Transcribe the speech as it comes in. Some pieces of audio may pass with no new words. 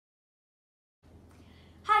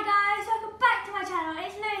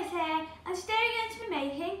and today we're going to be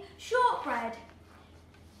making shortbread.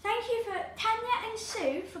 Thank you for Tanya and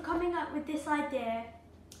Sue for coming up with this idea.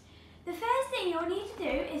 The first thing you'll need to do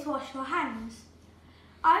is wash your hands.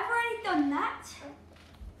 I've already done that,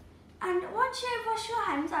 and once you've washed your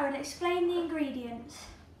hands I will explain the ingredients.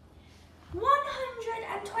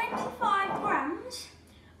 125 grams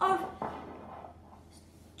of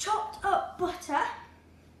chopped up butter,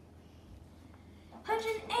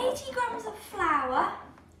 180 grams of flour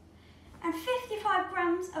and 55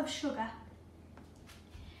 grams of sugar.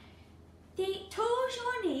 The tools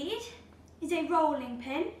you'll need is a rolling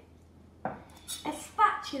pin, a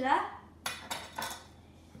spatula,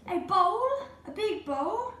 a bowl, a big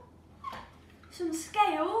bowl, some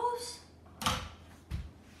scales,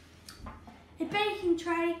 a baking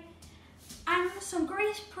tray and some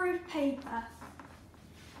grease-proof paper.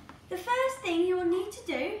 The first thing you will need to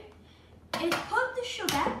do is put the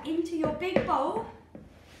sugar into your big bowl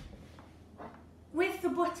with the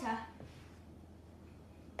butter.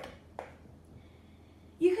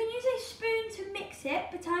 You can use a spoon to mix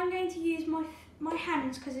it, but I'm going to use my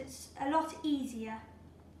hands because it's a lot easier.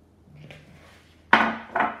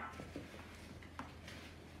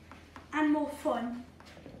 And more fun.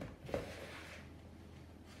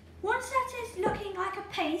 Once that is looking like a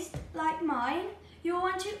paste like mine, you'll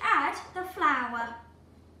want to add the flour.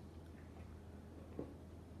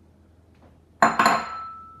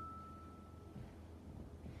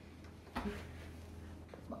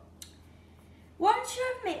 Once you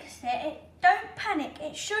have mixed it, don't panic,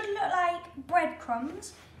 it should look like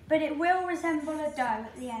breadcrumbs, but it will resemble a dough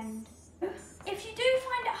at the end. If you do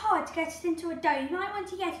find it hard to get it into a dough, you might want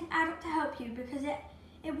to get an adult to help you because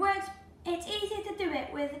it works. It's easier to do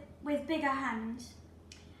it with bigger hands.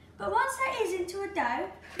 But once that is into a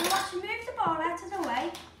dough, you want to move the bowl out of the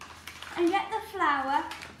way and get the flour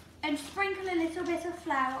and sprinkle a little bit of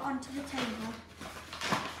flour onto the table.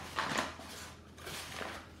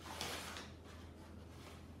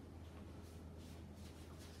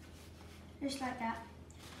 Just like that.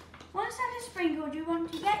 Once that is sprinkled, you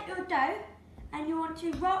want to get your dough and you want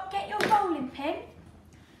to get your rolling pin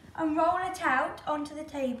and roll it out onto the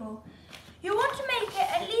table. You want to make it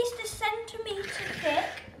at least a centimetre thick.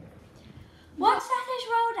 Once that is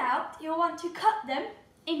rolled out, you'll want to cut them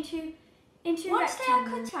into Once they are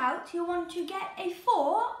cut out, you'll want to get a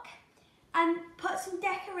fork and put some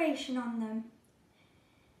decoration on them.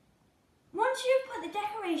 Once you've put the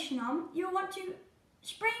decoration on, you'll want to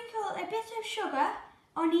sprinkle a bit of sugar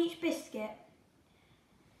on each biscuit.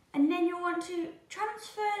 And then you'll want to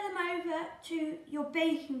transfer them over to your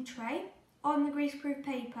baking tray on the greaseproof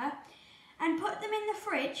paper and put them in the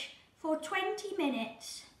fridge for 20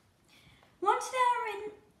 minutes. Once they're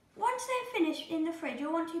finished in the fridge,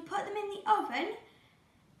 you'll want to put them in the oven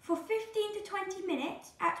for 15 to 20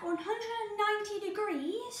 minutes at 190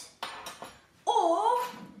 degrees or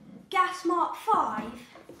gas mark 5.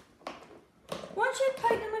 Once you've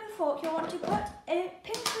poked them with a fork, you'll want to put a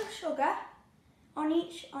pinch of sugar on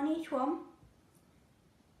each one.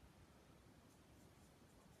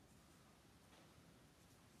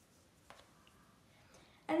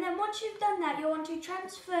 And then once you've done that, you'll want to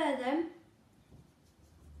transfer them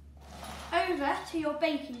over to your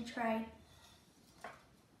baking tray.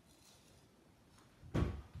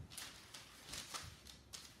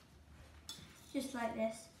 Just like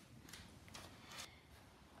this.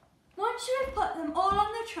 Once you have put them all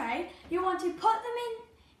on the tray, you want to put them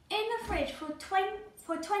in the fridge for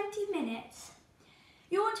 20 minutes.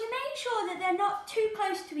 You want to make sure that they're not too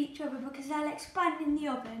close to each other because they'll expand in the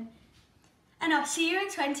oven. And I'll see you in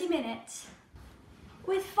 20 minutes.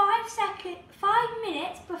 With 5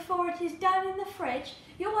 minutes before it is done in the fridge,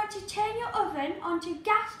 you'll want to turn your oven onto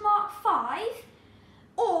gas mark 5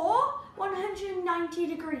 or 190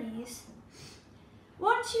 degrees.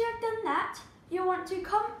 Once you have done that, you'll want to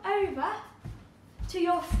come over to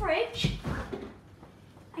your fridge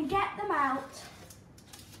and get them out.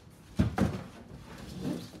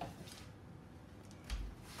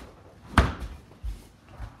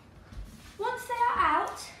 Once they are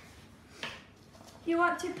out, you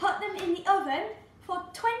want to put them in the oven for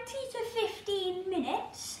 20 to 15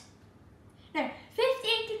 minutes. No,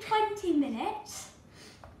 15 to 20 minutes.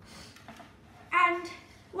 And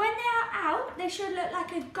when they are out, they should look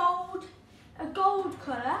like a gold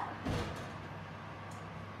colour.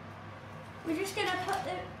 We're just going to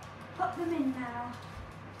put them in now.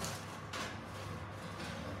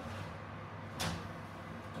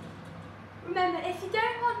 Remember, if you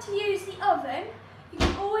don't want to use the oven, you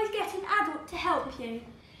can always get an adult to help you.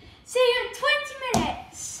 See you in 20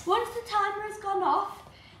 minutes. Once the timer has gone off,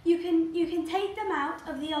 you can take them out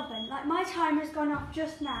of the oven. Like my timer has gone off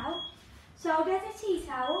just now. So I'll get a tea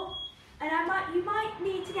towel, and you might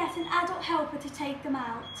need to get an adult helper to take them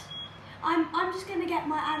out. I'm just going to get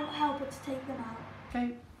my adult helper to take them out.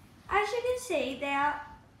 Okay. As you can see,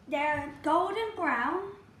 they're golden brown.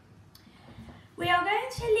 We are going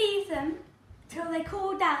to leave them till they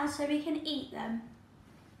cool down so we can eat them.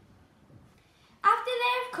 After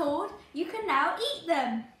they have cooled, you can now eat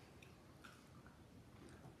them.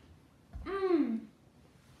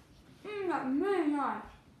 That's really nice.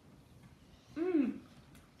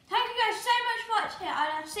 Thank you guys so much for watching, and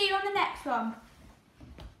I'll see you on the next one.